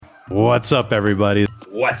What's up, everybody?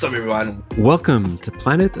 What's up, everyone? Welcome to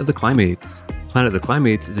Planet of the Climates. Planet of the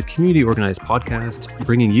Climates is a community-organized podcast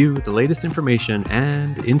bringing you the latest information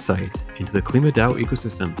and insight into the Klima DAO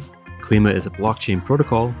ecosystem. Klima is a blockchain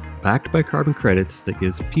protocol backed by carbon credits that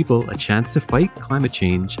gives people a chance to fight climate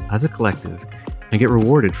change as a collective and get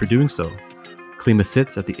rewarded for doing so. Klima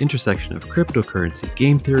sits at the intersection of cryptocurrency,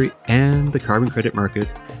 game theory, and the carbon credit market,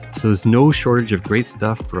 so there's no shortage of great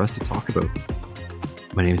stuff for us to talk about.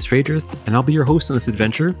 My name is Phaedrus, and I'll be your host on this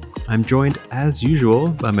adventure. I'm joined, as usual,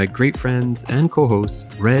 by my great friends and co-hosts,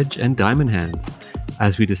 Reg and Diamond Hands,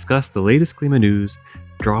 as we discuss the latest Klima news,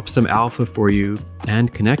 drop some alpha for you,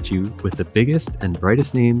 and connect you with the biggest and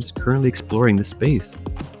brightest names currently exploring this space.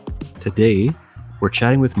 Today, we're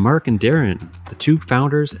chatting with Mark and Darren, the two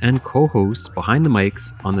founders and co-hosts behind the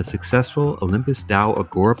mics on the successful Olympus DAO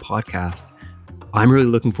Agora podcast. I'm really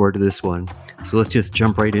looking forward to this one, so let's just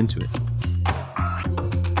jump right into it.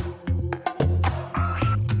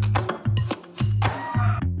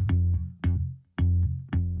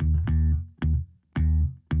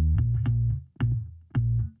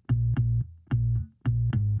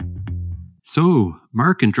 So,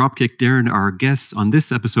 Mark and Dropkickdarren are our guests on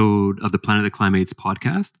this episode of the Planet of the Climates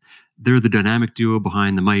podcast. They're the dynamic duo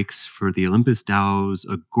behind the mics for the Olympus DAO's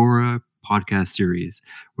Agora podcast series,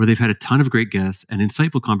 where they've had a ton of great guests and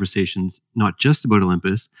insightful conversations, not just about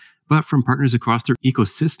Olympus, but from partners across their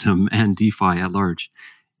ecosystem and DeFi at large.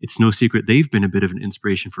 It's no secret they've been a bit of an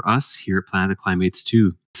inspiration for us here at Planet of the Climates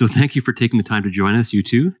too. So thank you for taking the time to join us, you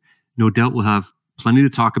two. No doubt we'll have plenty to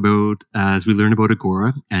talk about as we learn about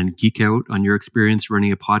Agora and geek out on your experience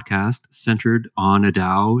running a podcast centered on a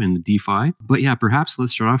DAO and DeFi. But yeah, perhaps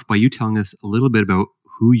let's start off by you telling us a little bit about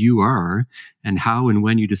who you are and how and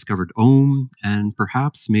when you discovered Ohm, and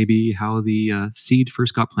perhaps maybe how the seed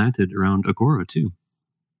first got planted around Agora too.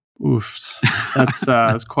 Oof,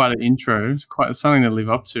 that's quite an intro. Quite something to live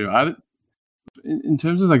up to. In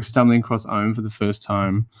terms of like stumbling across Ohm for the first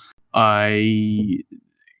time, I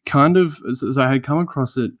had come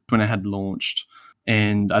across it when it had launched,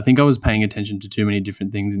 and I think I was paying attention to too many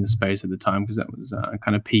different things in the space at the time because that was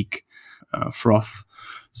kind of peak froth.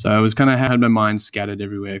 So I was kind of had my mind scattered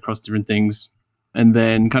everywhere across different things, and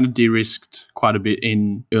then kind of de-risked quite a bit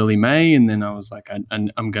in early May, and then I was like,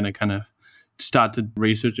 I'm going to kind of start to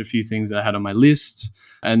research a few things that I had on my list,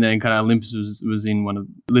 and then kind of Olympus was in one of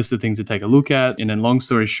the list of things to take a look at. And then long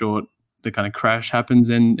story short, the kind of crash happens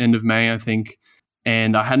end of May, I think.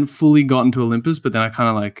 And I hadn't fully gotten to Olympus, but then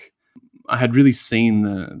I had really seen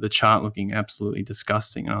the chart looking absolutely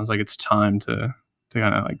disgusting, and I was like, it's time to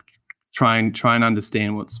kind of like try and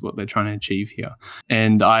understand what they're trying to achieve here.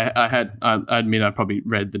 And I admit I probably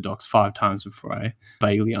read the docs 5 times before I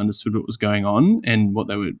vaguely understood what was going on and what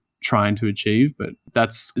they were trying to achieve. But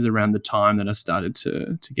that's around the time that I started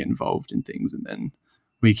to get involved in things, and then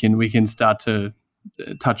we can start to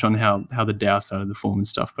touch on how the DAO started to form and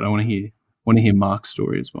stuff. But I want to hear Mark's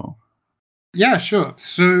story as well. Yeah, sure.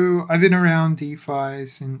 So I've been around DeFi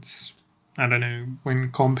since, I don't know,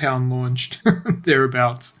 when Compound launched,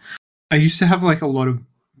 thereabouts. I used to have like a lot of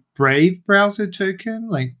Brave browser token,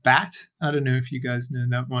 like BAT. I don't know if you guys know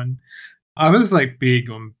that one. I was like big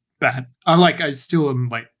on BAT. I still am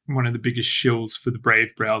like one of the biggest shills for the Brave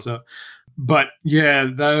browser. But yeah,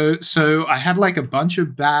 so I had like a bunch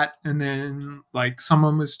of BAT, and then like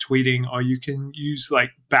someone was tweeting, oh, you can use like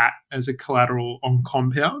BAT as a collateral on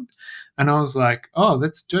Compound. And I was like, oh,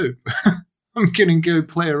 that's dope. I'm going to go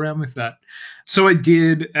play around with that. So I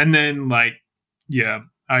did. And then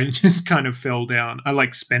I just kind of fell down. I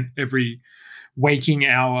like spent every waking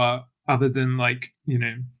hour other than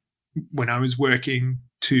when I was working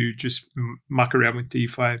to just muck around with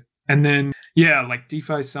DeFi. And then,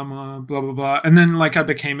 DeFi summer, blah, blah, blah. And then, I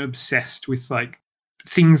became obsessed with,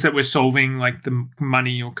 things that were solving, the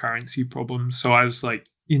money or currency problems. So I was,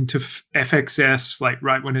 into FXS,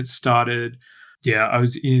 right when it started. Yeah, I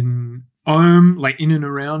was in Ohm, in and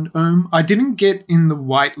around Ohm. I didn't get in the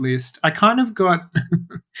whitelist. I kind of got,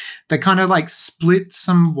 they kind of, split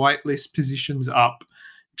some whitelist positions up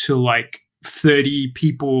to, 30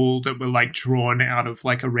 people that were drawn out of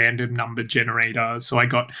a random number generator. So I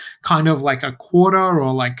got kind of a quarter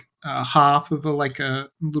or half of a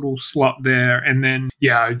little slot there. And then,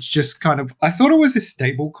 just kind of, I thought it was a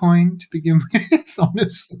stable coin to begin with,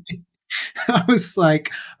 honestly. I was like,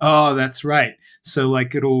 oh, that's right. So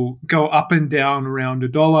it'll go up and down around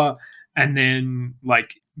 $1. And then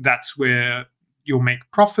that's where you'll make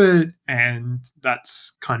profit, and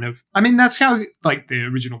that's kind of, that's how the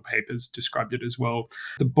original papers described it as well.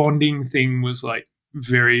 The bonding thing was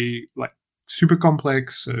very super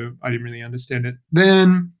complex, so I didn't really understand it.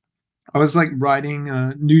 Then I was like writing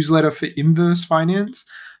a newsletter for Inverse Finance.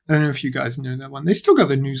 I don't know if you guys know that one. They still got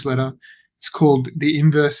the newsletter. It's called the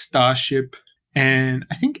Inverse Starship. And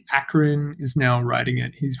I think Akron is now writing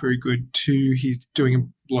it. He's very good too. He's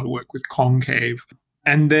doing a lot of work with Concave.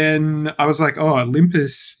 And then I was like, oh,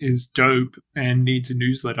 Olympus is dope and needs a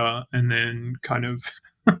newsletter. And then kind of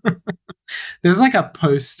there's like a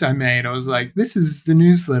post I made. I was like, this is the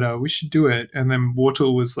newsletter. We should do it. And then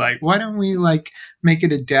Wortel was like, why don't we like make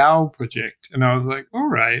it a DAO project? And I was like, all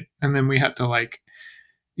right. And then we had to like,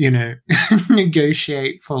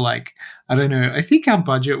 negotiate for like, I don't know. I think our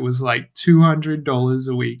budget was like $200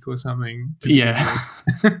 a week or something. Yeah.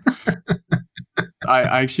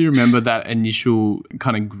 I actually remember that initial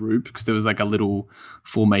kind of group because there was like a little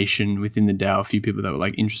formation within the DAO, a few people that were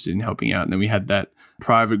like interested in helping out. And then we had that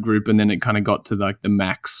private group, and then it kind of got to like the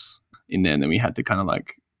max in there, and then we had to kind of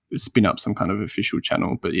like spin up some kind of official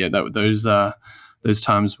channel. But yeah, those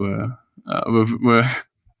times were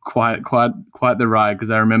quite the ride, because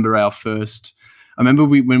I remember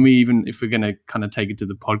when we even, if we're going to kind of take it to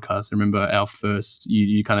the podcast, I remember our first,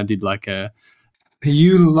 you kind of did like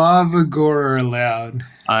you love Agora Aloud.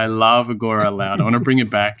 I love Agora Aloud. I want to bring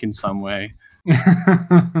it back in some way.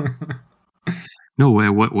 No way.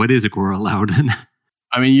 What is Agora Aloud?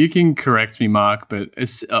 I mean, you can correct me, Mark, but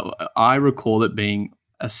I recall it being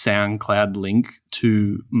a SoundCloud link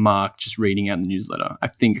to Mark just reading out the newsletter. I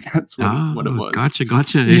think that's what it was.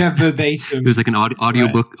 Gotcha. Yeah, verbatim. It was like an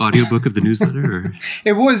audiobook of the newsletter? Or?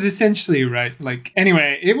 It was essentially, right? Like,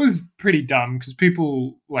 anyway, it was pretty dumb because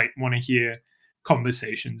people like want to hear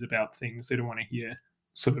conversations about things. They don't want to hear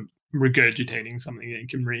sort of regurgitating something they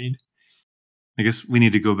can read. I guess we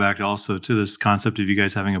need to go back also to this concept of you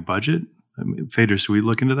guys having a budget. I mean, Fader, should we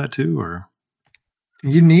look into that too, or?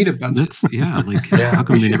 You need a budget. How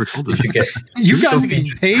come they never told us? You guys getting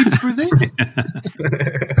paid for this?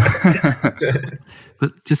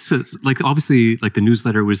 But just obviously, like the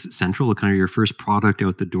newsletter was central, kind of your first product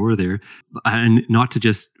out the door there, and not to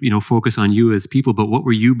just focus on you as people, but what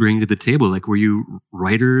were you bringing to the table? Like, were you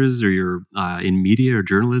writers, or you're in media or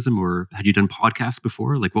journalism, or had you done podcasts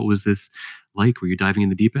before? Like, what was this like? Were you diving in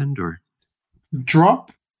the deep end, or?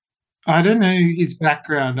 Drop. I don't know his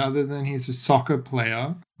background other than he's a soccer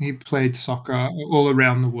player. He played soccer all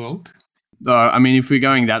around the world. I mean, if we're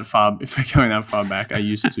going that far back, I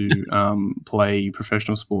used to play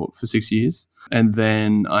professional sport for 6 years, and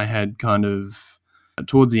then I had kind of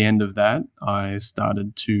towards the end of that, I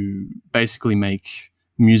started to basically make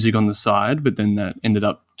music on the side, but then that ended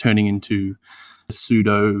up turning into a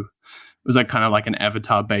pseudo. It was like kind of like an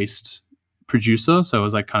avatar-based producer, so I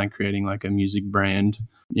was like kind of creating like a music brand,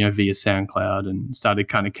 via SoundCloud, and started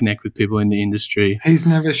kind of connect with people in the industry. He's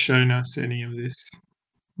never shown us any of this.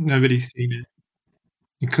 Nobody's seen it.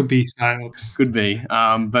 It could be psyops. Could be.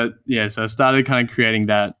 But yeah, so I started kind of creating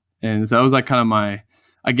that. And so that was like kind of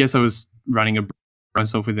I guess I was running a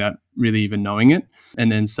myself without really even knowing it. And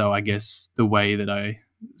then so I guess the way that I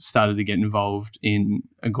started to get involved in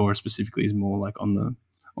Agora specifically is more like on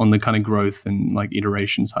the kind of growth and like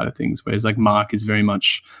iteration side of things. Whereas like Mark is very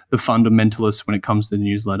much the fundamentalist when it comes to the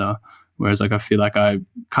newsletter. Whereas like I feel like I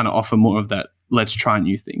kind of offer more of that let's try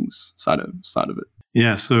new things side of it.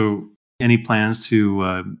 Yeah. So any plans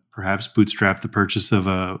to perhaps bootstrap the purchase of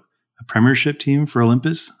a premiership team for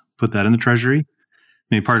Olympus? Put that in the treasury?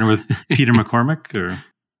 Maybe partner with Peter McCormick? Or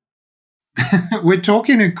We're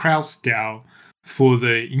talking to Kraus DAO for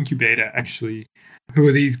the incubator, actually. Who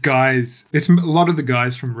are these guys? It's a lot of the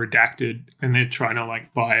guys from Redacted, and they're trying to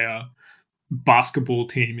like buy a basketball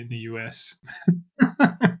team in the US.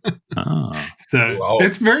 So wow.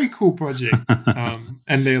 It's a very cool project.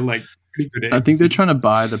 And they're like pretty good at it. I think they're trying to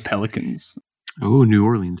buy the Pelicans. Oh, New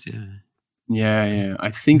Orleans, yeah. Yeah.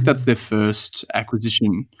 I think that's their first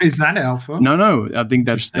acquisition. Is that Alpha? No. I think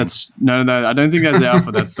that's no. I don't think that's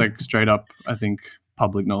Alpha. That's like straight up, I think,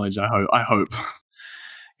 public knowledge. I hope.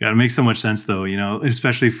 Yeah, it makes so much sense though,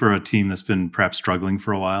 especially for a team that's been perhaps struggling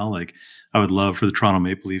for a while. Like I would love for the Toronto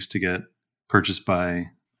Maple Leafs to get purchased by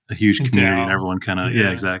a huge community and everyone kind of, yeah,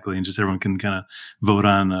 exactly. And just everyone can kind of vote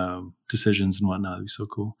on decisions and whatnot. It'd be so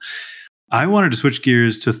cool. I wanted to switch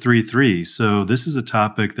gears to 3.3. So this is a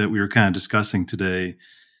topic that we were kind of discussing today.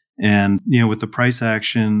 And, with the price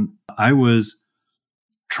action, I was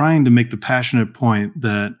trying to make the passionate point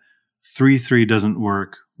that 3.3 doesn't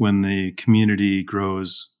work when the community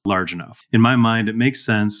grows large enough. In my mind, it makes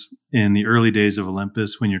sense in the early days of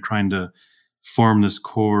Olympus when you're trying to form this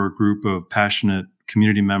core group of passionate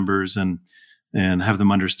community members and have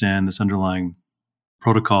them understand this underlying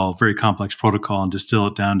protocol, very complex protocol, and distill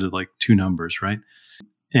it down to like 2 numbers, right?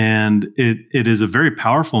 And it is a very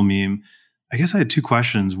powerful meme I guess I had two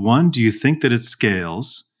questions. One, do you think that it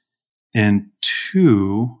scales? And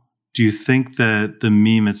two, do you think that the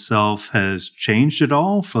meme itself has changed at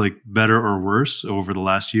all for like better or worse over the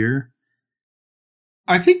last year?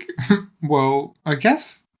 I think, well, I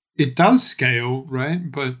guess it does scale,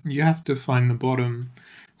 right? But you have to find the bottom.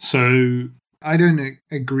 So I don't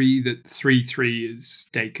agree that 3-3 is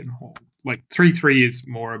stake and hold. Like 3-3 is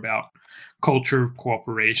more about culture of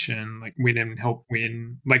cooperation, like win and help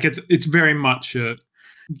win. Like it's very much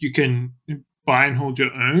you can buy and hold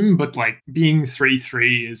your own, but like being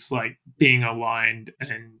 3-3 is like being aligned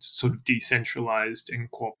and sort of decentralized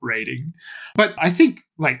and cooperating. But I think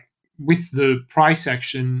like with the price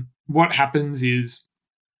action, what happens is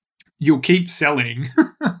you'll keep selling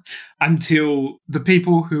until the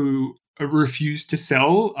people who refuse to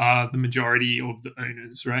sell are the majority of the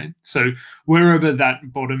owners, right? So wherever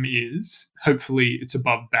that bottom is, hopefully it's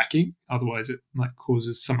above backing. Otherwise, it like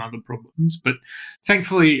causes some other problems. But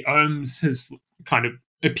thankfully, OHMS has kind of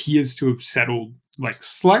appears to have settled like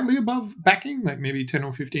slightly above backing, like maybe 10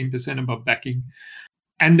 or 15% above backing.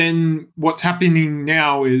 And then what's happening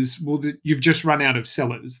now is, well, you've just run out of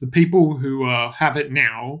sellers. The people who have it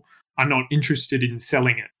now are not interested in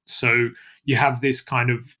selling it. So you have this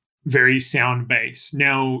kind of very sound base.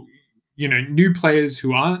 Now, you know, new players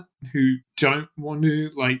who don't want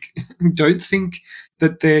to, like, don't think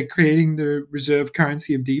that they're creating the reserve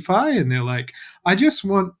currency of DeFi. And they're like, I just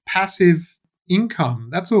want passive income.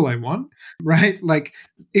 That's all I want, right? Like,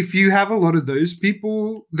 if you have a lot of those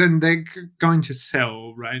people, then they're going to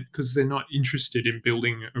sell, right? Because they're not interested in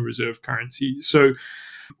building a reserve currency. So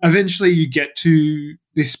eventually you get to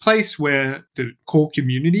this place where the core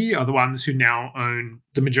community are the ones who now own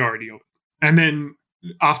the majority of it. And then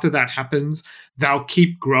after that happens, they'll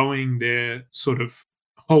keep growing their sort of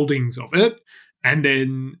holdings of it. And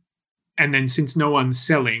then since no one's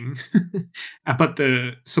selling, but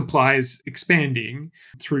the supply is expanding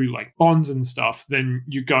through like bonds and stuff, then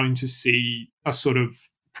you're going to see a sort of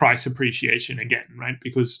price appreciation again, right?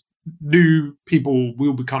 Because new people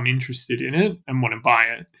will become interested in it and want to buy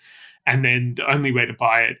it. And then the only way to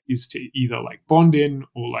buy it is to either like bond in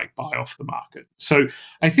or like buy off the market. So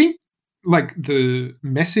I think like the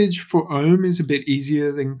message for OHM is a bit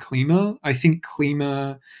easier than Klima. I think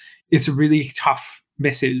Klima is a really tough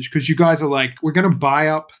message because you guys are like, we're going to buy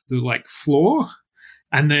up the like floor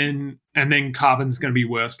and then carbon's going to be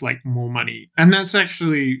worth like more money. And that's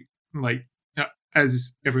actually like,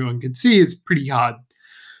 as everyone can see, it's pretty hard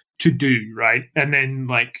to do, right? And then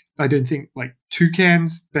like I don't think like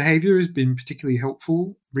Toucan's behavior has been particularly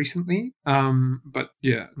helpful recently. But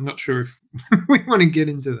yeah, I'm not sure if we want to get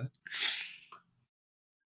into that.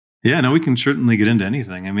 Yeah, no, we can certainly get into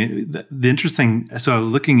anything. I mean, the interesting, so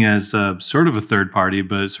looking as sort of a third party,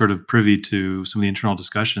 but sort of privy to some of the internal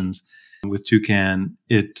discussions with Toucan,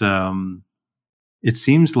 it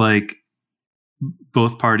seems like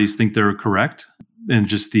both parties think they're correct, and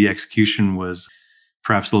just the execution was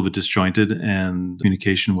perhaps a little bit disjointed and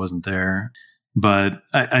communication wasn't there. But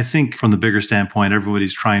I think from the bigger standpoint,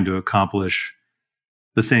 everybody's trying to accomplish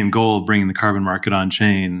the same goal of bringing the carbon market on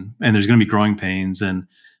chain. And there's going to be growing pains and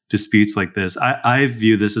disputes like this. I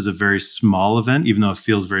view this as a very small event, even though it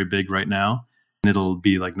feels very big right now. And it'll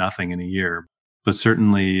be like nothing in a year. But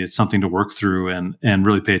certainly it's something to work through and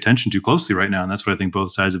really pay attention to closely right now. And that's what I think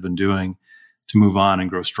both sides have been doing to move on and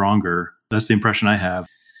grow stronger. That's the impression I have.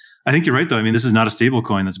 I think you're right, though. I mean, this is not a stable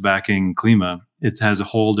coin that's backing Klima. It has a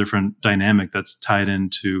whole different dynamic that's tied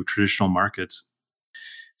into traditional markets.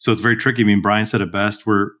 So it's very tricky. I mean, Brian said it best.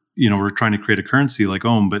 We're trying to create a currency like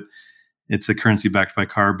OHM, but it's a currency backed by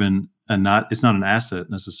carbon and it's not an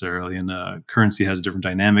asset necessarily. And currency has a different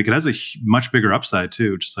dynamic. It has a much bigger upside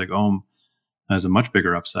too, just like OHM has a much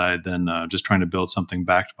bigger upside than just trying to build something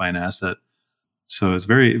backed by an asset. So it's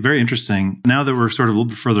very, very interesting. Now that we're sort of a little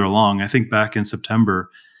bit further along, I think back in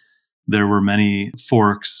September, there were many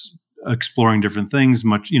forks exploring different things,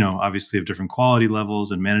 much, obviously of different quality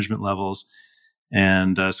levels and management levels.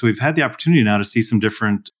 And so we've had the opportunity now to see some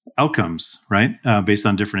different outcomes, right? Based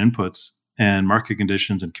on different inputs and market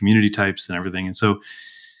conditions and community types and everything. And so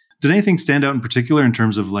did anything stand out in particular in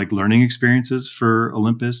terms of like learning experiences for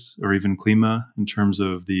Olympus or even Klima in terms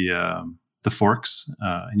of the forks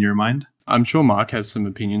in your mind? I'm sure Mark has some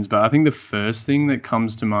opinions, but I think the first thing that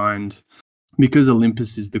comes to mind, because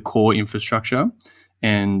Olympus is the core infrastructure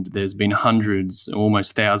and there's been hundreds,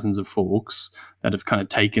 almost thousands of forks that have kind of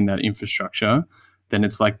taken that infrastructure, then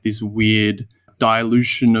it's like this weird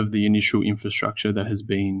dilution of the initial infrastructure that has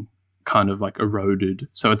been kind of like eroded.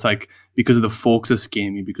 So it's like because the forks are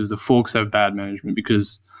scammy, because the forks have bad management,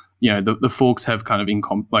 because the forks have kind of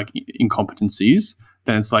incompetencies,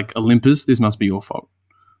 then it's like, Olympus, this must be your fault.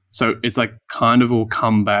 So it's like kind of all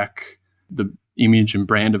come back, the image and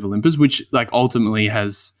brand of Olympus, which like ultimately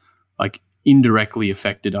has like indirectly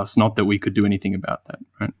affected us, not that we could do anything about that,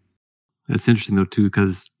 right? That's interesting though too,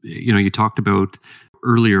 because you talked about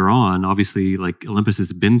earlier on, obviously, like Olympus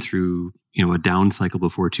has been through a down cycle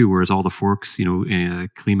before too, whereas all the forks,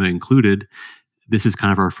 Klima included, this is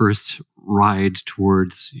kind of our first ride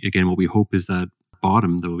towards, again, what we hope is that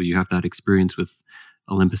bottom. Though you have that experience with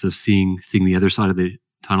Olympus of seeing the other side of the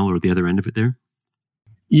tunnel or the other end of it there.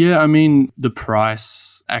 Yeah, I mean, the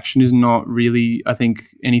price action is not really, I think,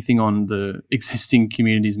 anything on the existing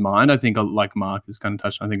community's mind. I think, like Mark has kind of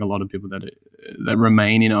touched on, I think a lot of people that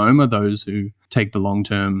remain in Ohm are those who take the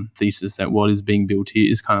long-term thesis that what is being built here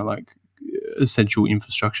is kind of like essential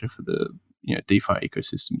infrastructure for the DeFi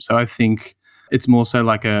ecosystem. So I think it's more so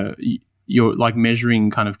like you're like measuring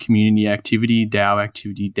kind of community activity,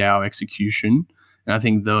 DAO execution. And I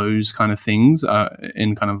think those kind of things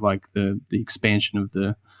and kind of like the expansion of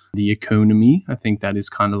the economy, I think that is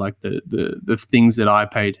kind of like the things that I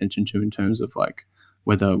pay attention to in terms of like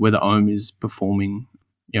whether Ohm is performing,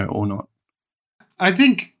 or not. I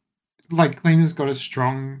think like Klima's got a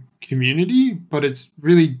strong community, but it's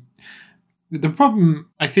really the problem.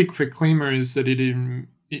 I think for Klima is that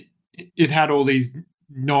it had all these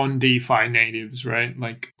non-DeFi natives, right?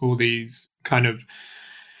 Like all these kind of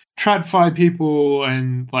TradFi people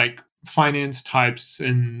and like finance types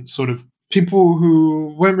and sort of people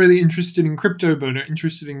who weren't really interested in crypto but are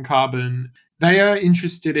interested in carbon. They are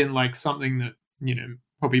interested in like something that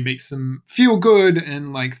probably makes them feel good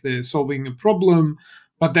and like they're solving a problem,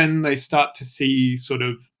 but then they start to see sort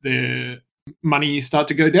of their money start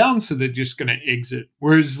to go down, so they're just going to exit.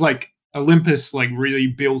 Whereas like Olympus like really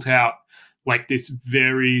built out like this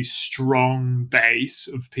very strong base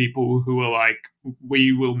of people who are like,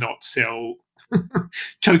 we will not sell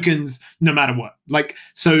tokens no matter what. Like,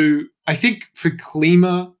 so I think for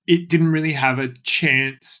Klima, it didn't really have a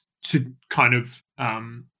chance to kind of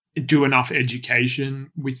do enough education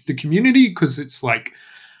with the community because it's like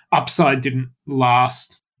upside didn't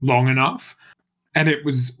last long enough. And it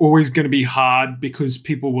was always going to be hard because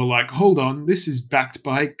people were like, hold on, this is backed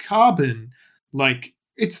by carbon. Like,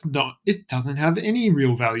 it's not, it doesn't have any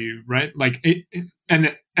real value, right? Like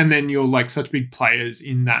and then you're like such big players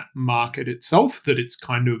in that market itself that it's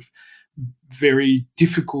kind of very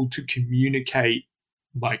difficult to communicate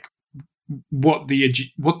like what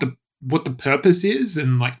the purpose is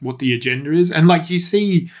and like what the agenda is. And like you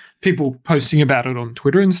see people posting about it on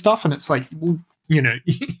Twitter and stuff, and it's like, well,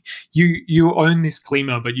 you own this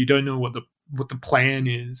Klima, but you don't know what the plan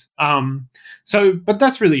is. So, but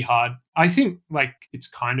that's really hard. I think like it's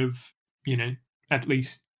kind of, at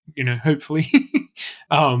least, hopefully,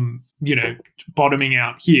 bottoming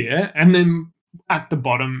out here. And then at the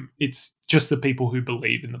bottom, it's just the people who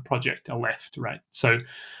believe in the project are left, right? So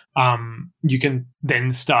you can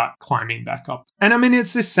then start climbing back up. And I mean,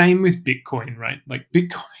 it's the same with Bitcoin, right? Like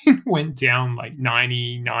Bitcoin went down like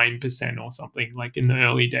 99% or something like in the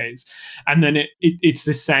early days. And then it's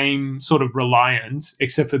the same sort of reliance,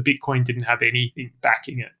 except for Bitcoin didn't have anything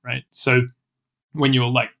backing it, right? So when you're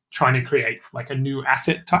like trying to create like a new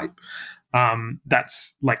asset type,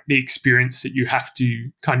 that's like the experience that you have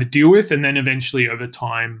to kind of deal with. And then eventually over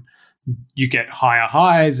time, you get higher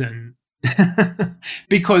highs and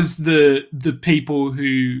because the people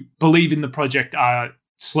who believe in the project are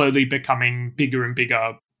slowly becoming bigger and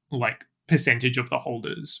bigger, like percentage of the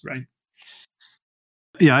holders, right?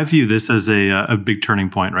 Yeah, I view this as a big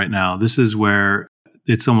turning point right now. This is where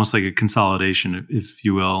it's almost like a consolidation, if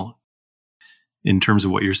you will, in terms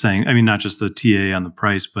of what you're saying. I mean, not just the TA on the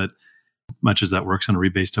price, but much as that works on a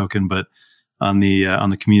rebase token, but on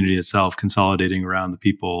the community itself, consolidating around the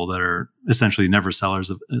people that are essentially never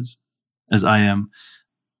sellers as I am.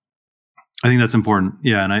 I think that's important.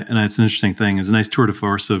 Yeah, and it's an interesting thing. It's a nice tour de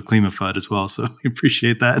force of Klima FUD as well, so we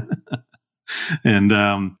appreciate that. And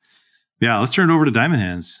yeah, let's turn it over to Diamond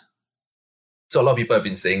Hands. So a lot of people have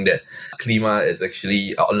been saying that Klima is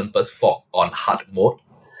actually Olympus fork on hard mode.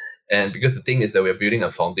 And because the thing is that we're building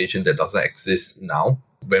a foundation that doesn't exist now.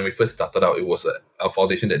 When we first started out, it was a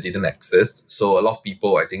foundation that didn't exist. So a lot of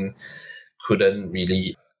people, I think, couldn't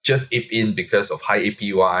really just ape in because of high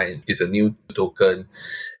APY. It's a new token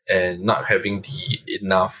and not having the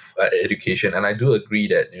enough education. And I do agree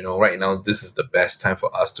that, right now, this is the best time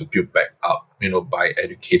for us to build back up, by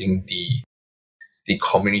educating the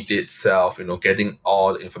community itself, getting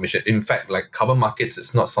all the information. In fact, like carbon markets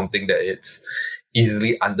is not something that it's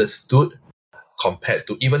easily understood compared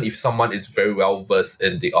to, even if someone is very well versed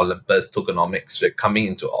in the Olympus tokenomics, coming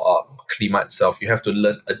into Klima itself, you have to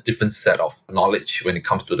learn a different set of knowledge when it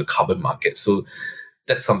comes to the carbon market. So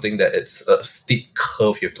that's something that it's a steep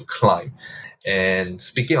curve you have to climb. And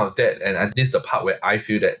speaking of that, and this is the part where I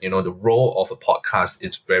feel that, the role of a podcast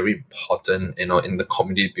is very important, in the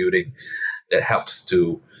community building, that helps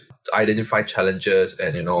to identify challenges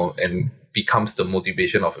and, and becomes the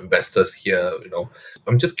motivation of investors here.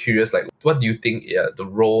 I'm just curious, like, what do you think the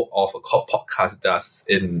role of a podcast does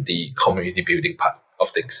in the community building part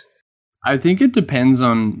of things? I think it depends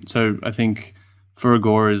on, so I think for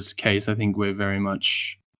Agora's case, I think we're very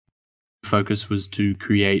much focus was to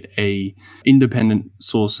create a independent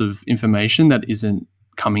source of information that isn't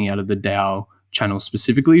coming out of the DAO channel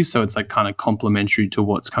specifically. So it's like kind of complementary to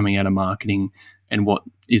what's coming out of marketing and what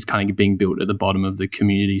is kind of being built at the bottom of the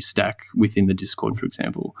community stack within the Discord, for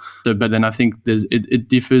example. So, but then I think it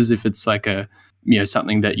differs if it's like a,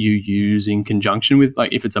 something that you use in conjunction with,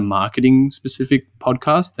 like if it's a marketing specific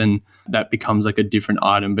podcast, then that becomes like a different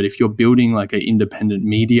item. But if you're building like an independent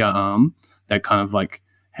media arm that kind of like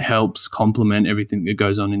helps complement everything that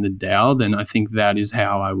goes on in the DAO, then I think that is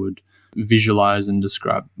how I would visualize and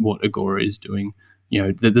describe what Agora is doing.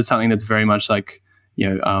 That's something that's very much like,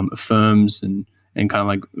 affirms and kind of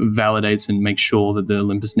like validates and makes sure that the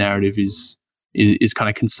Olympus narrative is kind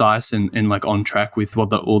of concise and like on track with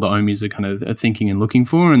what all the Omis are kind of thinking and looking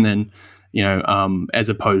for. And then, as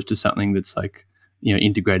opposed to something that's like,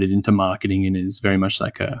 integrated into marketing and is very much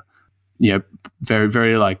like a, very,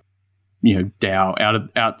 very like, DAO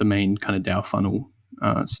out the main kind of DAO funnel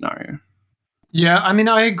scenario. Yeah, I mean,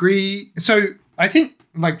 I agree. So I think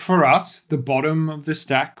like for us, the bottom of the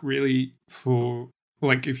stack really, for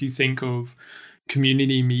like, if you think of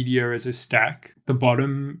community media as a stack, the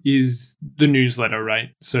bottom is the newsletter, right?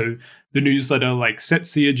 So the newsletter like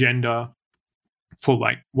sets the agenda for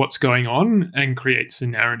like what's going on and creates the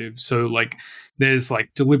narrative. So like there's like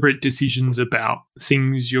deliberate decisions about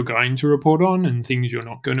things you're going to report on and things you're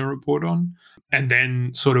not going to report on. And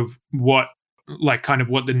then sort of what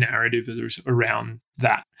the narrative is around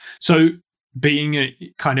that. So being a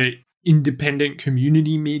kind of independent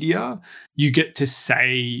community media, you get to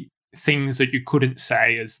say things that you couldn't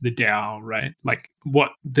say as the DAO, right? Like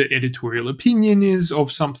what the editorial opinion is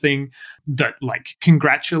of something, that like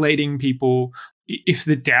congratulating people. If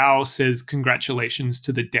the DAO says congratulations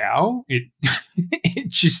to the DAO, it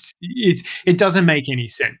doesn't make any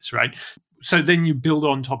sense, right? So then you build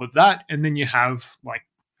on top of that, and then you have like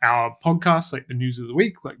our podcast, like the news of the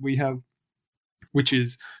week, like we have, which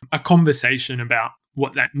is a conversation about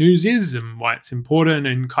what that news is and why it's important,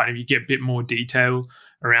 and kind of you get a bit more detail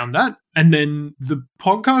around that. And then the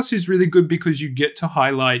podcast is really good because you get to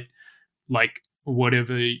highlight like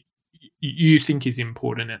whatever you think is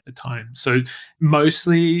important at the time. So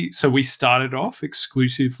we started off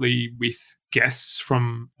exclusively with guests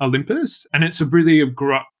from Olympus, and it's a really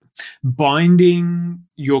binding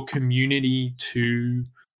your community to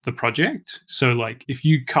the project. So like if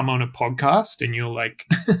you come on a podcast and you're like,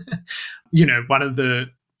 one of the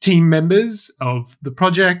team members of the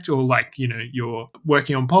project, or like, you're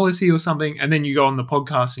working on policy or something, and then you go on the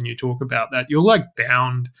podcast and you talk about that, you're like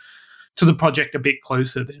bound to the project a bit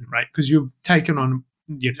closer then, right? Because you've taken on,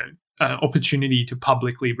 opportunity to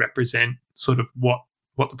publicly represent sort of what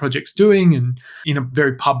the project's doing, and in a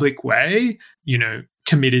very public way,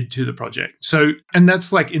 committed to the project. So, and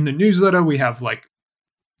that's like in the newsletter, we have like,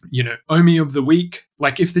 Omi of the week.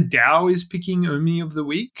 Like if the DAO is picking Omi of the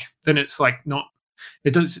week, then it's like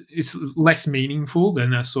it's less meaningful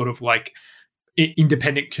than a sort of like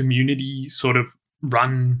independent community sort of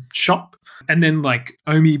run shop. And then like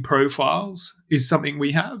Omi profiles is something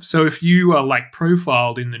we have. So if you are like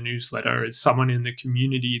profiled in the newsletter as someone in the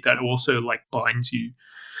community, that also like binds you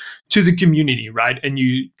to the community, right? And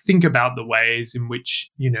you think about the ways in which,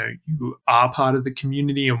 you are part of the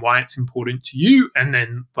community and why it's important to you. And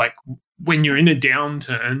then like when you're in a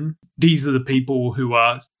downturn, these are the people who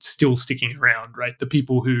are still sticking around, right? The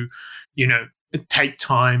people who, take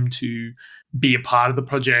time to be a part of the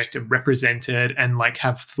project and represent it, and like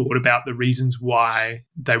have thought about the reasons why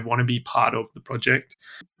they want to be part of the project.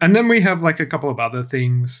 And then we have like a couple of other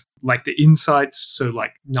things like the insights, so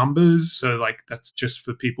like numbers, so like that's just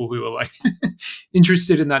for people who are like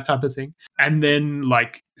interested in that type of thing. And then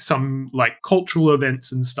like some like cultural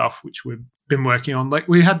events and stuff which we've been working on. Like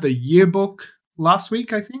we had the yearbook last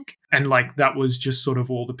week, I think, and like that was just sort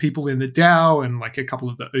of all the people in the DAO and like a couple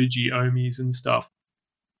of the OG Omis and stuff.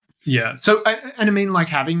 Yeah. So, I mean, like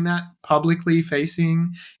having that publicly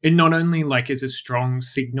facing, it not only like is a strong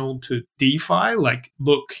signal to DeFi, like,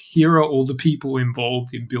 look, here are all the people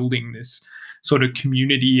involved in building this sort of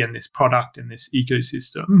community and this product and this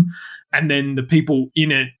ecosystem. And then the people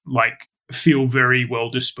in it like feel very well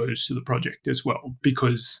disposed to the project as well,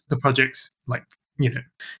 because the project's like,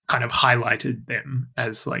 kind of highlighted them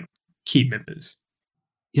as like key members.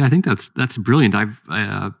 Yeah, I think that's brilliant. I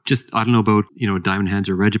don't know about Diamond Hands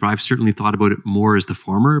or Reg, but I've certainly thought about it more as the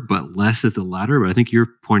former, but less as the latter. But I think you're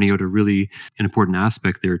pointing out an important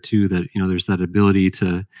aspect there too. That there's that ability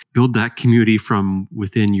to build that community from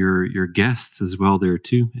within your guests as well there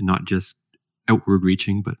too, and not just outward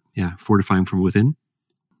reaching, but fortifying from within.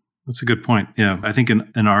 That's a good point. Yeah, I think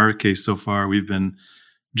in our case so far, we've been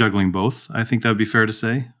juggling both. I think that would be fair to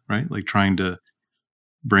say, right? Like trying to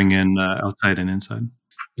bring in outside and inside.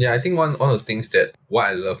 Yeah, I think one of the things that what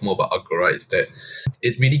I love more about Agora is that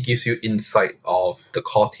it really gives you insight of the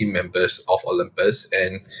core team members of Olympus,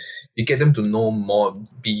 and you get them to know more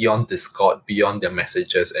beyond Discord, beyond their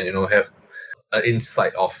messages, and have an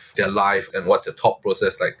insight of their life and what their thought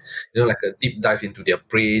process like a deep dive into their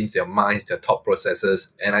brains, their minds, their thought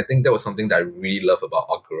processes. And I think that was something that I really love about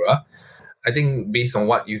Agora. I think based on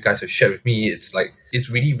what you guys have shared with me, it's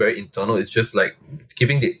really very internal. It's just like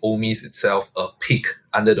giving the Omis itself a peek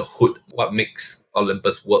under the hood, what makes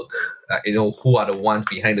Olympus work. Who are the ones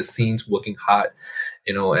behind the scenes working hard,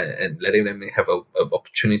 and letting them have an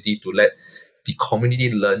opportunity to let the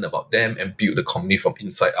community learn about them and build the community from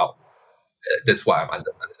inside out. That's what I'm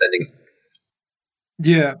understanding.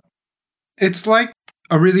 Yeah. It's like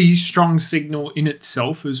a really strong signal in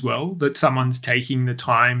itself as well that someone's taking the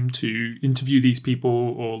time to interview these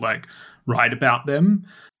people or like write about them,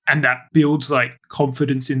 and that builds like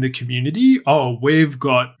confidence in the community. Oh, we've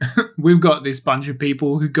got this bunch of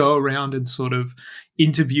people who go around and sort of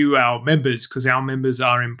interview our members because our members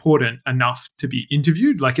are important enough to be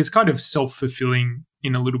interviewed. Like it's kind of self-fulfilling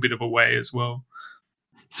in a little bit of a way as well.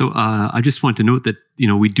 So I just want to note that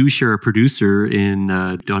we do share a producer in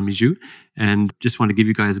Don Mijou, and just want to give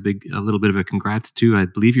you guys a little bit of a congrats too. I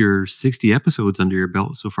believe you're 60 episodes under your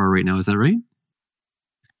belt so far right now. Is that right?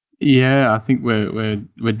 Yeah, I think we're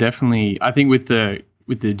definitely. I think with the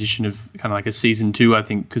addition of kind of like a season 2, I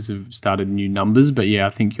think because we've started new numbers. But yeah,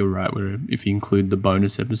 I think you're right. If you include the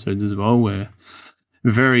bonus episodes as well, we're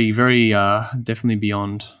very, very definitely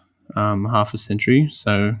beyond half a century,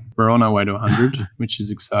 so we're on our way to 100, which is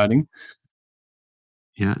exciting.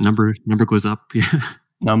 Yeah, number goes up. Yeah,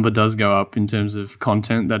 number does go up in terms of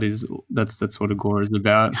content. That's what Agora is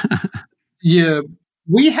about. Yeah,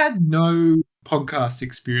 we had no podcast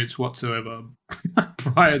experience whatsoever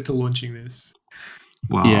prior to launching this.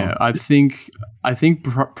 Wow. Yeah, I think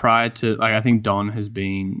prior to I think Don has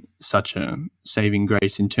been such a saving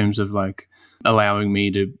grace in terms of like allowing me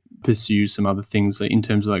to pursue some other things in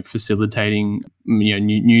terms of like facilitating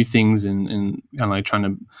new things and kind of like trying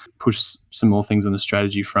to push some more things on the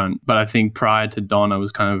strategy front. But I think prior to Don, I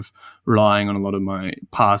was kind of relying on a lot of my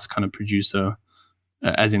past kind of producer,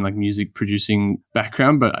 as in like music producing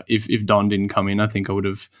background. But if Don didn't come in, I think I would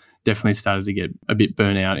have definitely started to get a bit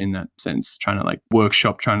burnt out in that sense, trying to like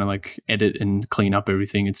workshop, trying to like edit and clean up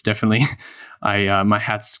everything. It's definitely my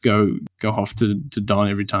hats go off to Don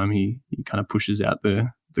every time he kind of pushes out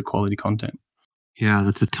the quality content. Yeah,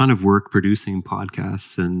 that's a ton of work producing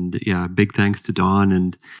podcasts, and yeah, big thanks to Don,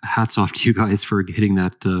 and hats off to you guys for hitting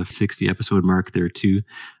that 60 episode mark there too.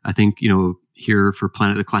 I think here for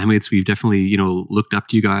Planet the Climates, we've definitely looked up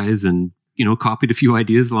to you guys and copied a few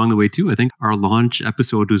ideas along the way too. I think our launch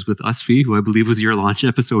episode was with Usfi, who I believe was your launch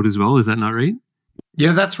episode as well. Is that not right?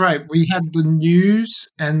 Yeah, that's right. We had the news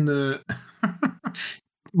and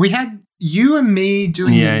we had you and me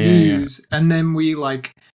doing the news, and then we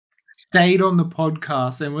like stayed on the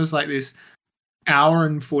podcast, and it was like this hour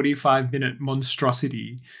and 45-minute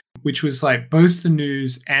monstrosity, which was like both the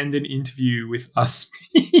news and an interview with us.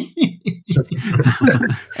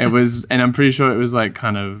 It was, and I'm pretty sure it was like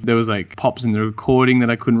kind of, there was like pops in the recording that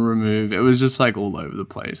I couldn't remove. It was just like all over the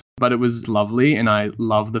place, but it was lovely. And I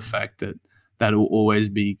love the fact that will always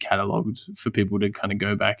be catalogued for people to kind of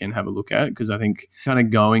go back and have a look at, because I think kind of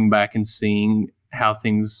going back and seeing how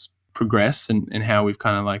things progress and how we've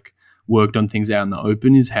kind of like worked on things out in the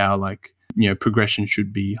open is how like progression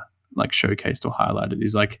should be like showcased or highlighted.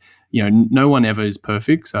 Is like no one ever is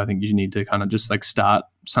perfect, so I think you need to kind of just like start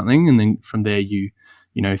something, and then from there you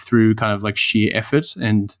through kind of like sheer effort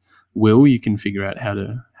and will, you can figure out how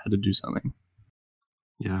to do something.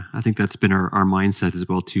 Yeah, I think that's been our mindset as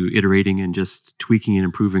well too, iterating and just tweaking and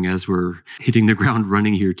improving as we're hitting the ground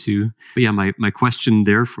running here too. But yeah, my question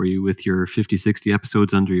there for you with your 50, 60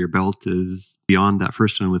 episodes under your belt is beyond that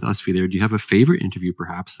first one with Usfi there. Do you have a favorite interview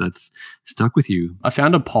perhaps that's stuck with you? I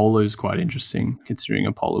found Apollo's quite interesting, considering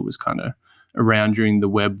Apollo was kind of around during the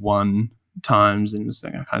Web 1 times, and was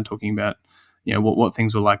kind of talking about what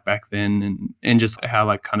things were like back then, and just how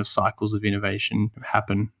like kind of cycles of innovation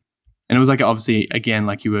happen. And it was like, obviously, again,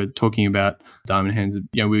 like you were talking about Diamond Hands,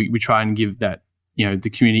 we try and give that, the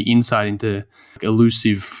community insight into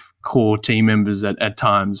elusive core team members at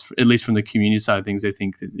times, at least from the community side of things. They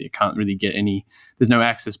think that you can't really get there's no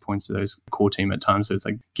access points to those core team at times. So it's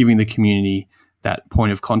like giving the community that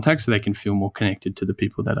point of contact so they can feel more connected to the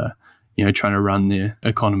people that are, trying to run their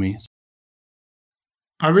economies.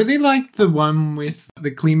 I really liked the one with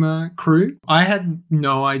the Klima crew. I had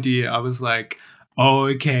no idea. I was like, oh,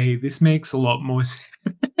 okay, this makes a lot more sense.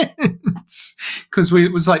 Because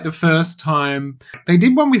it was like the first time they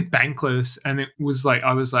did one with Bankless, and it was like,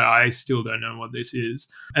 I was like, I still don't know what this is.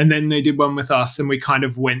 And then they did one with us, and we kind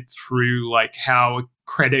of went through like how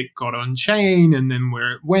credit got on chain and then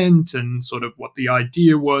where it went, and sort of what the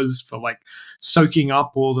idea was for like soaking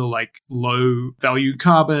up all the like low value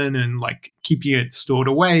carbon and like keeping it stored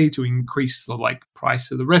away to increase the like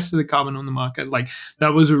price of the rest of the carbon on the market. Like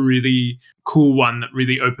that was a really cool one that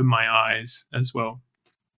really opened my eyes as well.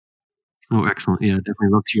 Oh, excellent. Yeah, definitely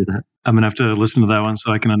love to hear that. I'm going to have to listen to that one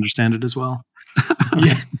so I can understand it as well.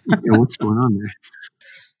 Yeah. What's going on there?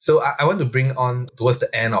 So I want to bring on, towards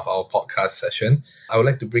the end of our podcast session, I would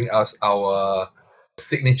like to bring us our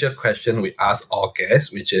signature question we ask all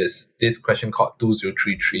guests, which is this question called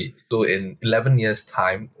 2033. So in 11 years'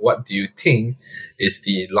 time, what do you think is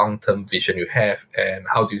the long-term vision you have, and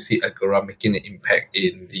how do you see Agora making an impact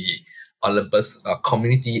in the Olympus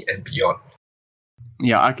community and beyond?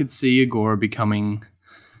 Yeah, I could see Agora becoming,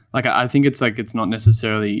 like, I think it's like, it's not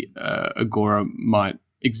necessarily Agora might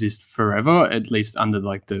exist forever, at least under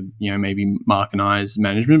like the, maybe Mark and I's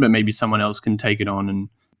management, but maybe someone else can take it on and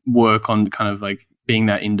work on kind of like being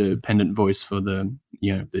that independent voice for the,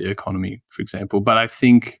 the economy, for example. But I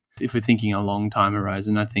think if we're thinking a long time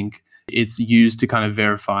horizon, I think it's used to kind of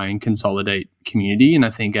verify and consolidate community. And I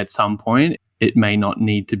think at some point it may not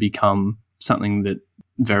need to become something that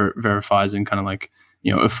verifies and kind of like,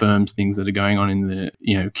 affirms things that are going on in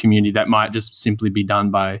the, community that might just simply be done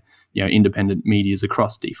by, independent medias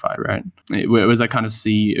across DeFi, right? Whereas I kind of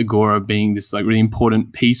see Agora being this like really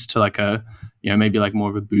important piece to like a, maybe like more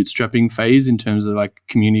of a bootstrapping phase in terms of like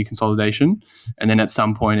community consolidation. And then at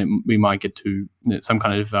some point we might get to some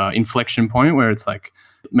kind of inflection point where it's like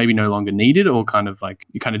maybe no longer needed, or kind of like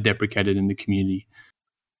you kind of deprecated in the community.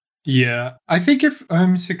 Yeah, I think if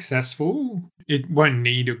I'm successful, it won't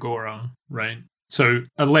need Agora, right? So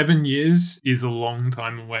 11 years is a long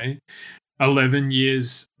time away. 11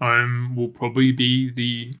 years will probably be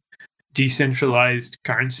the decentralized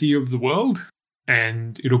currency of the world,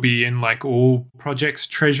 and it'll be in like all projects'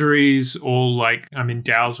 treasuries, all like,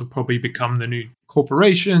 DAOs will probably become the new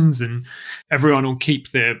corporations, and everyone will keep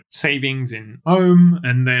their savings in Ohm.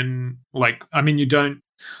 And then you don't,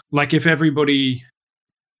 like, if everybody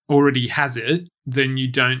already has it, then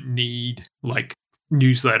you don't need like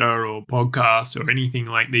newsletter or podcast or anything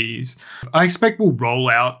like these. I expect we'll roll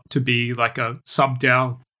out to be like a sub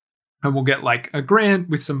DAO, and we'll get like a grant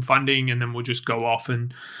with some funding, and then we'll just go off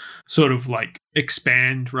and sort of like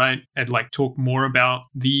expand, right? And like talk more about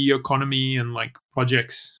the economy and like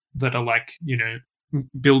projects that are like,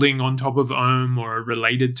 building on top of Ohm or are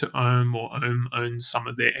related to Ohm, or Ohm owns some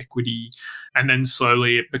of their equity. And then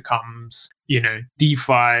slowly it becomes,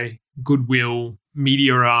 DeFi, goodwill,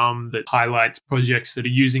 media arm that highlights projects that are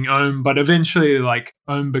using Ohm. But eventually like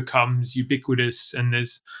Ohm becomes ubiquitous, and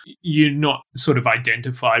you're not sort of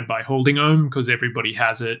identified by holding Ohm because everybody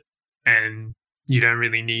has it, and you don't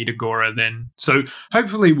really need Agora then. So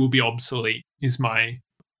hopefully we'll be obsolete is my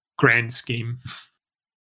grand scheme.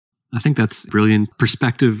 I think that's a brilliant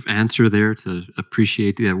perspective answer there, to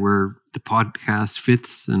appreciate where the podcast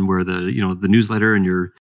fits and where the newsletter and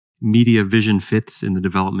your media vision fits in the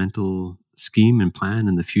developmental scheme and plan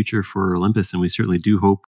in the future for Olympus. And we certainly do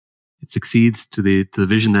hope it succeeds to the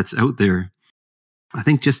vision that's out there. I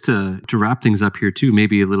think just to wrap things up here too,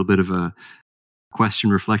 maybe a little bit of a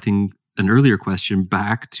question reflecting an earlier question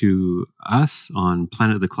back to us on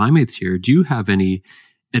Planet of the Climates here. Do you have any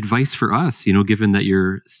advice for us, given that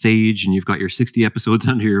you're sage and you've got your 60 episodes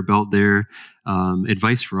under your belt there,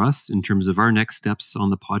 advice for us in terms of our next steps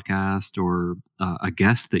on the podcast, or a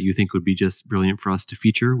guest that you think would be just brilliant for us to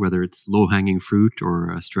feature, whether it's low-hanging fruit or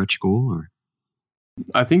a stretch goal? Or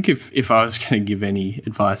I think if I was going to give any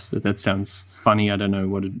advice, that sounds funny. I don't know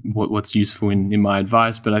what's useful in my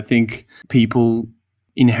advice, but I think people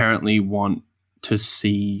inherently want to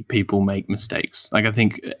see people make mistakes. Like, I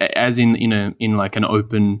think as in like an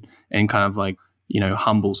open and kind of like,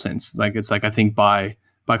 humble sense. Like, it's like, I think by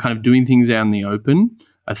kind of doing things out in the open,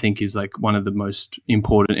 I think is like one of the most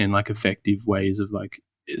important and like effective ways of like,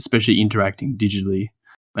 especially interacting digitally.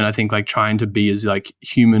 And I think like trying to be as like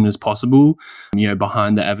human as possible,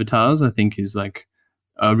 behind the avatars, I think is like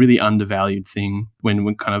a really undervalued thing when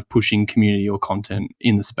we're kind of pushing community or content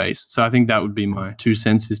in the space. So I think that would be my 2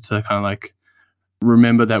 cents, is to kind of like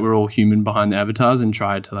remember that we're all human behind the avatars and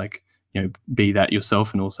try to like, be that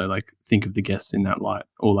yourself, and also like think of the guests in that light,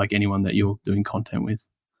 or like anyone that you're doing content with.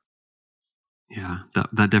 Yeah,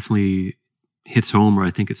 that definitely hits home, or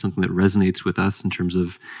I think it's something that resonates with us in terms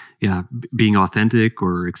of, being authentic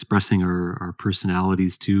or expressing our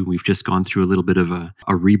personalities too. We've just gone through a little bit of a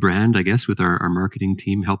rebrand, I guess, with our marketing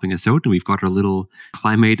team helping us out. And we've got our little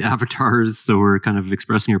Climate avatars. So we're kind of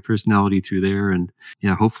expressing our personality through there. And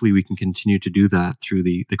yeah, hopefully we can continue to do that through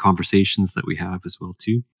the conversations that we have as well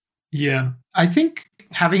too. Yeah. I think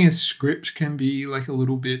having a script can be like a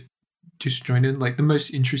little bit disjointed. Like the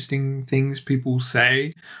most interesting things people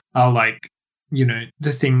say are like,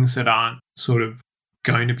 the things that aren't sort of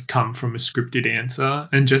going to come from a scripted answer,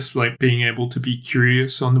 and just like being able to be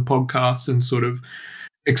curious on the podcast and sort of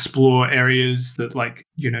explore areas that like,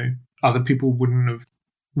 other people wouldn't have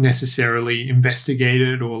necessarily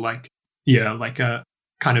investigated, or like, like a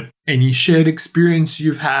kind of any shared experience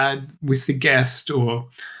you've had with the guest, or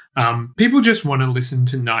people just want to listen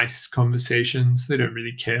to nice conversations. They don't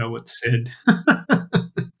really care what's said.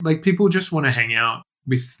 Like people just want to hang out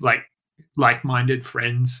with like-minded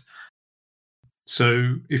friends.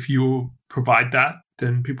 So if you provide that,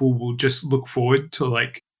 then people will just look forward to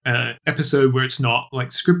like an episode where it's not like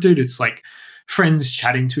scripted. It's like friends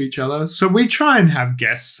chatting to each other. So we try and have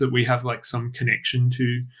guests that we have like some connection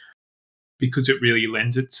to, because it really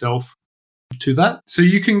lends itself to that. So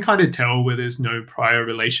you can kind of tell where there's no prior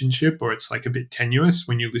relationship, or it's like a bit tenuous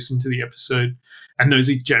when you listen to the episode. And those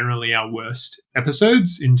are generally our worst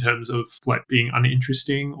episodes in terms of like being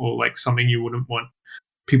uninteresting, or like something you wouldn't want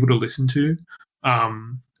people to listen to,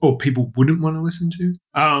 or people wouldn't want to listen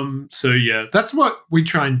to. So yeah, that's what we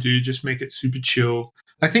try and do. Just make it super chill.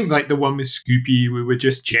 I think like the one with Scoopy, we were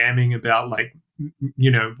just jamming about like,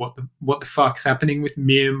 what the fuck's happening with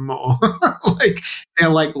MIM, or like their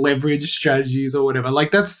like leverage strategies or whatever.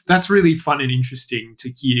 Like that's really fun and interesting to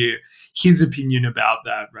hear his opinion about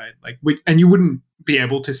that, right? Like, and you wouldn't be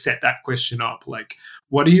able to set that question up. Like,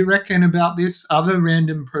 what do you reckon about this other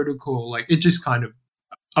random protocol? Like, it just kind of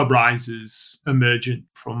arises emergent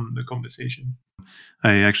from the conversation.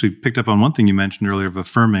 I actually picked up on one thing you mentioned earlier of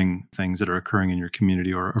affirming things that are occurring in your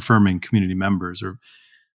community, or affirming community members, or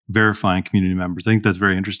verifying community members. I think that's a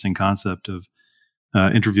very interesting concept of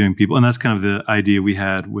interviewing people. And that's kind of the idea we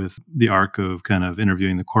had with the arc of kind of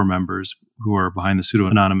interviewing the core members who are behind the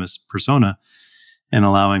pseudo-anonymous persona, and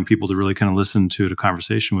allowing people to really kind of listen to a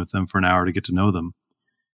conversation with them for an hour to get to know them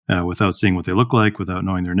without seeing what they look like, without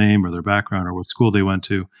knowing their name or their background or what school they went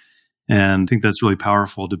to. And I think that's really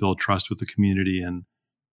powerful to build trust with the community,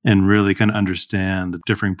 and really kind of understand the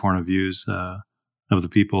differing point of views of the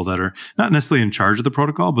people that are not necessarily in charge of the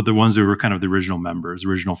protocol, but the ones who were kind of the original members,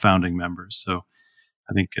 original founding members. So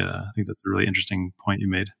I think that's a really interesting point you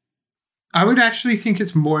made. I would actually think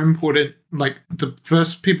it's more important. Like the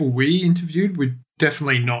first people we interviewed were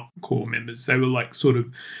definitely not core members. They were like sort of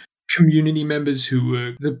community members who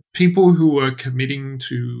were the people who were committing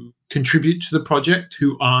to contribute to the project,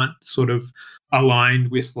 who aren't sort of aligned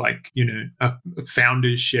with like, a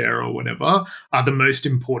founder's share or whatever, are the most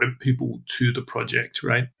important people to the project,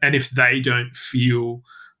 right? And if they don't feel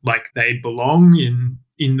like they belong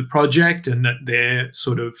in the project, and that they're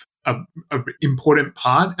sort of a important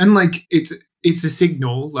part, and like it's a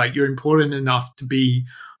signal, like you're important enough to be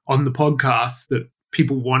on the podcast, that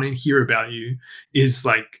people want to hear about you, is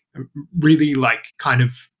like really like kind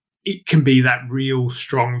of, it can be that real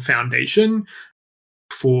strong foundation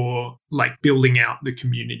for like building out the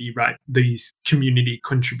community, right? These community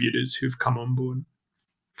contributors who've come on board.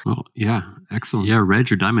 Well, yeah, excellent. Yeah,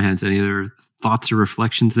 Reg or Diamond Hands, any other thoughts or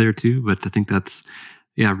reflections there too? But I think that's,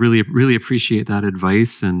 really, really appreciate that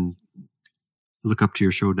advice, and look up to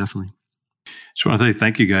your show, definitely. Just want to say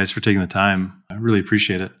thank you guys for taking the time. I really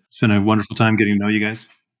appreciate it. It's been a wonderful time getting to know you guys.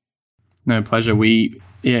 No, pleasure.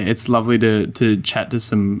 It's lovely to chat to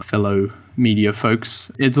some fellow media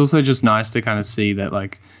folks. It's also just nice to kind of see that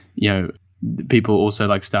like, people also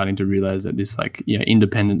like starting to realize that this like,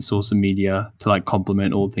 independent source of media to like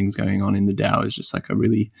complement all things going on in the DAO is just like a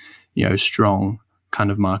really, strong kind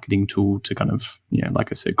of marketing tool to kind of, like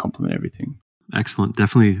I said, complement everything. Excellent.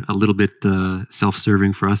 Definitely a little bit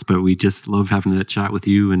self-serving for us, but we just love having that chat with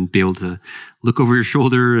you and be able to look over your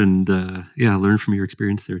shoulder and learn from your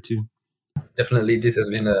experience there too. Definitely, this has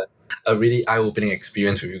been a really eye-opening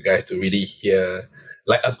experience with you guys, to really hear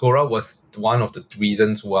like Agora was one of the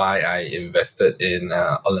reasons why I invested in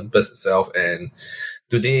Olympus itself. And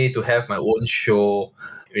today, to have my own show,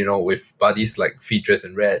 with buddies like Feedress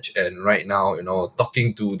and Reg, and right now,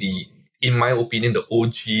 talking to in my opinion, the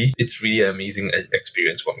OG, it's really an amazing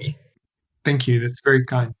experience for me. Thank you. That's very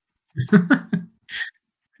kind.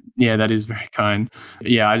 Yeah, that is very kind.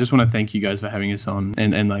 Yeah, I just want to thank you guys for having us on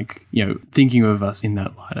and like, thinking of us in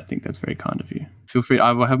that light. I think that's very kind of you. Feel free.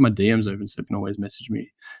 I will have my DMs open, so you can always message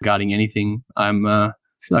me regarding anything. I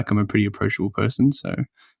feel like I'm a pretty approachable person. So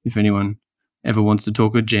if anyone ever wants to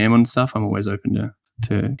talk or jam on stuff, I'm always open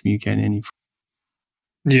to communicate any.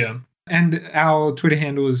 Yeah. And our Twitter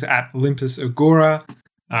handle is at Olympus Agora.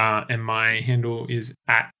 And my handle is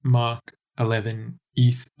at Mark11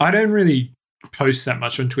 ETH. I don't really post that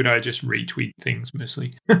much on Twitter. I just retweet things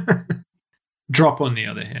mostly. Drop, on the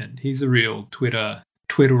other hand, he's a real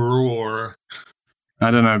Twitterer.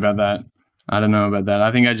 I don't know about that.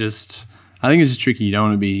 I think it's just tricky. You don't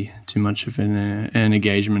want to be too much of an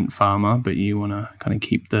engagement farmer, but you want to kind of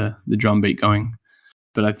keep the drumbeat going.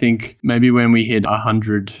 But I think maybe when we hit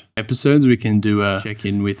 100 episodes, we can do a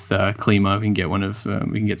check-in with Klima. We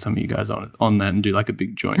can get some of you guys on that and do like a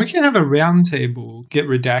big joint. We can have a round table. Get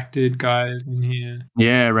redacted guys in here.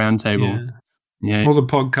 Yeah, round table. Yeah. All the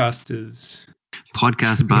podcasters.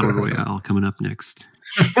 Podcast Battle Royale coming up next.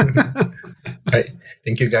 All right.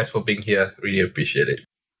 Thank you guys for being here. Really appreciate it.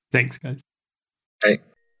 Thanks, guys. All right.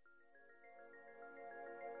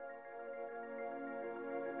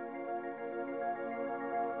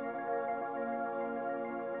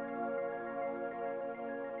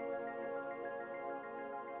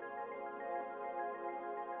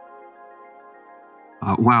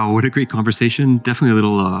 Wow, what a great conversation. Definitely a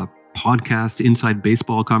little podcast inside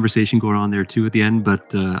baseball conversation going on there too at the end.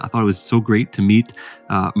 But I thought it was so great to meet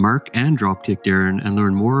Mark and Dropkickdarren and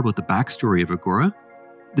learn more about the backstory of Agora.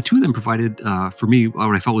 The two of them provided for me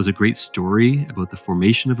what I felt was a great story about the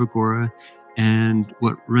formation of Agora. And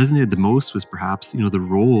what resonated the most was perhaps, the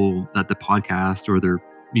role that the podcast or their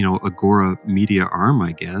Agora media arm,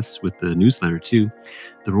 I guess, with the newsletter too,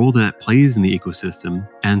 the role that it plays in the ecosystem.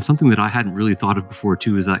 And something that I hadn't really thought of before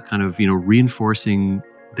too is that kind of, reinforcing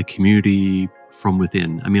the community from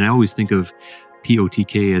within. I mean, I always think of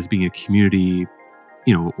POTK as being a community,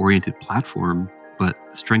 oriented platform, but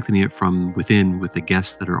strengthening it from within with the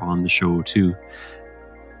guests that are on the show too.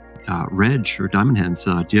 Reg or Diamond Hands,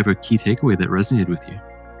 do you have a key takeaway that resonated with you?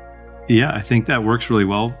 Yeah, I think that works really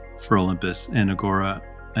well for Olympus and Agora.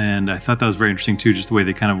 And I thought that was very interesting too, just the way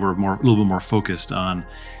they kind of were a little bit more focused on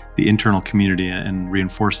the internal community and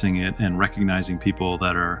reinforcing it and recognizing people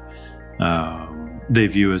that are they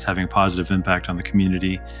view as having a positive impact on the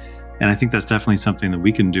community. And I think that's definitely something that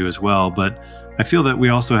we can do as well. But I feel that we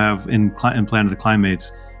also have in Planet of the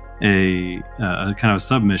Climates a kind of a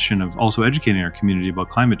submission of also educating our community about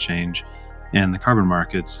climate change and the carbon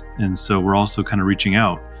markets. And so we're also kind of reaching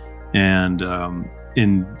out and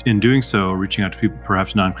in doing so, reaching out to people,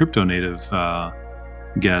 perhaps non-crypto native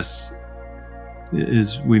guests,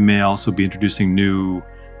 is we may also be introducing new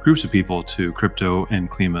groups of people to crypto and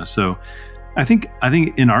Klima. So I think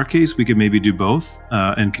in our case, we could maybe do both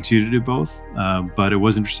and continue to do both. But it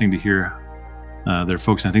was interesting to hear their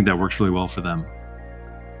folks. And I think that works really well for them.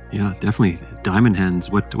 Yeah, definitely. Diamond Hands,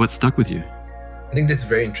 what stuck with you? I think this is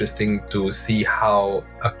very interesting to see how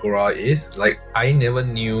Agora is. Like, I never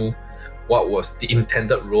knew what was the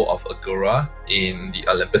intended role of Agora in the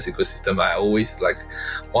Olympus ecosystem. I always,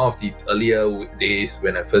 one of the earlier days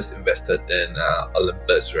when I first invested in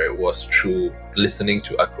Olympus, right, was through listening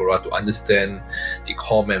to Agora to understand the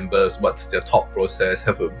core members, what's their thought process,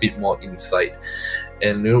 have a bit more insight.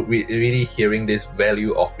 And really hearing this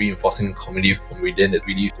value of reinforcing community from within, it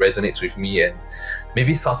really resonates with me. And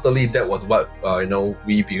maybe subtly, that was what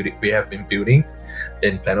we have been building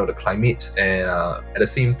in Planet of the Climates. And at the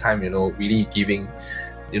same time, really giving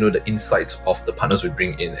the insights of the partners we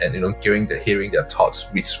bring in, and hearing their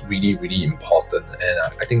thoughts, which is really, really important. And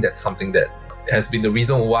I think that's something that has been the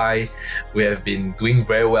reason why we have been doing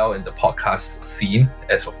very well in the podcast scene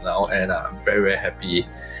as of now. And I'm very, very happy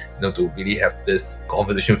to really have this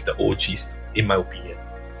conversation with the OGs, in my opinion.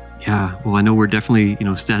 Yeah, well, I know we're definitely,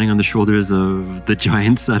 standing on the shoulders of the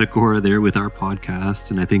giants at Agora there with our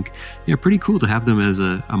podcast. And I think, pretty cool to have them as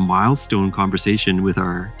a milestone conversation with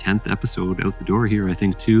our 10th episode out the door here, I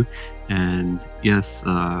think, too. And yes,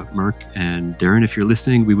 Mark and Darren, if you're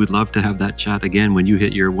listening, we would love to have that chat again when you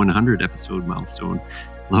hit your 100 episode milestone.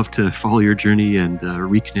 Love to follow your journey and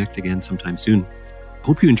reconnect again sometime soon.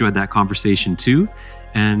 Hope you enjoyed that conversation too.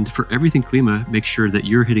 And for everything Klima, make sure that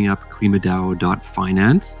you're hitting up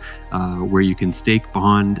klimadao.finance, where you can stake,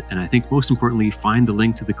 bond, and I think most importantly, find the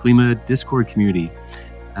link to the Klima Discord community.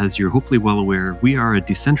 As you're hopefully well aware, we are a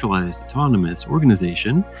decentralized, autonomous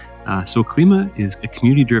organization. So Klima is a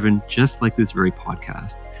community-driven, just like this very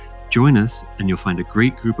podcast. Join us, and you'll find a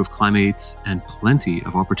great group of Climates and plenty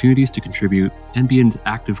of opportunities to contribute and be an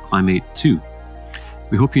active Climate too.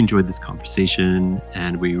 We hope you enjoyed this conversation,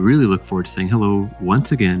 and we really look forward to saying hello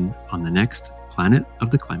once again on the next Planet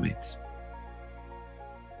of the Climates.